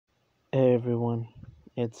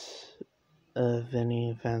It's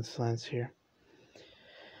Vinny Vance Lance here.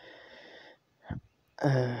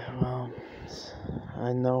 Well,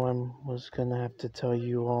 I know I was gonna have to tell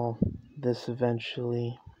you all this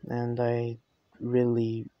eventually, and I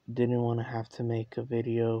really didn't want to have to make a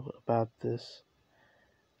video about this.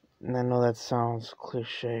 And I know that sounds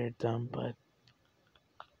cliche or dumb, but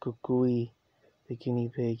Kukui, the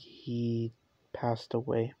guinea pig, he passed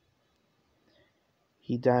away.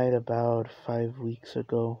 He died about 5 weeks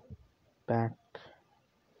ago, back,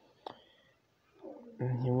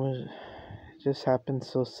 and it just happened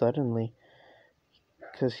so suddenly.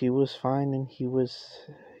 Because he was fine and he was,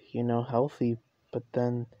 healthy, but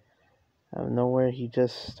then out of nowhere he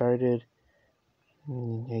just started,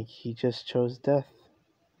 like, he just chose death.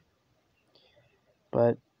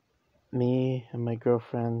 But me and my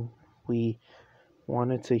girlfriend, we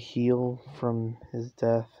wanted to heal from his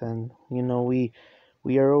death, and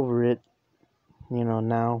we are over it,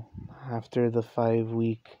 now, after the 5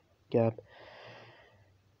 week gap.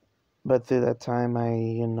 But through that time,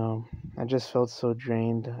 I just felt so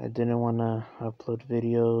drained. I didn't want to upload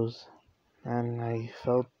videos, and I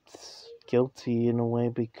felt guilty in a way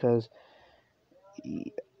because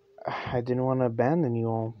I didn't want to abandon you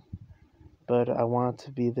all, but I wanted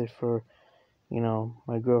to be there for,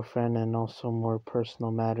 my girlfriend, and also more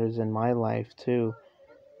personal matters in my life too.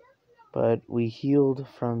 But we healed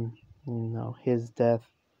from, his death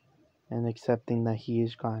and accepting that he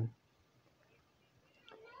is gone.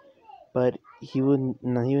 But he would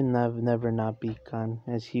never not be gone,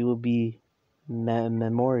 as he will be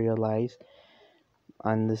memorialized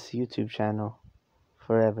on this YouTube channel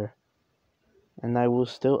forever. And I will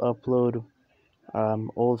still upload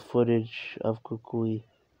old footage of Kukui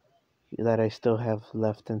that I still have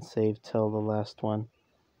left and saved till the last one.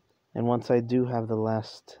 And once I do have the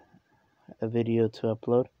last video to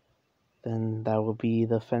upload, then that will be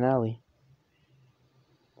the finale.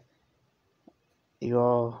 You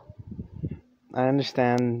all, I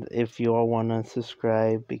understand if you all want to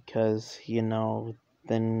subscribe because, then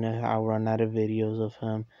I'll run out of videos of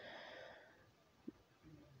him.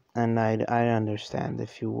 And I understand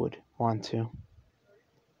if you would want to.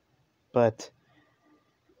 But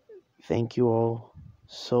thank you all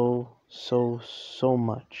so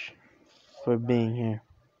much for being here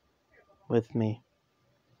with me.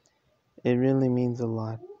 It really means a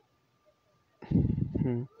lot.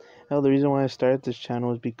 Hell, the reason why I started this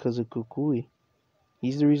channel is because of Kukui.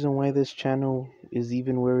 He's the reason why this channel is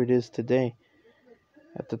even where it is today.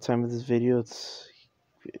 At the time of this video,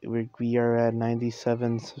 we are at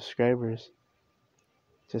 97 subscribers.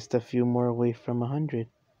 Just a few more away from 100.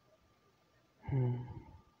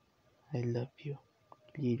 I love you,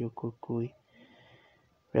 little Kukui.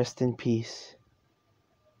 Rest in peace,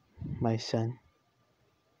 my son.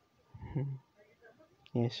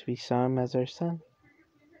 Yes, we saw him as our son.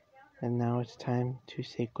 And now it's time to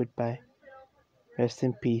say goodbye. Rest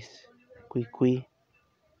in peace, Kukui,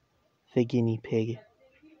 the guinea pig.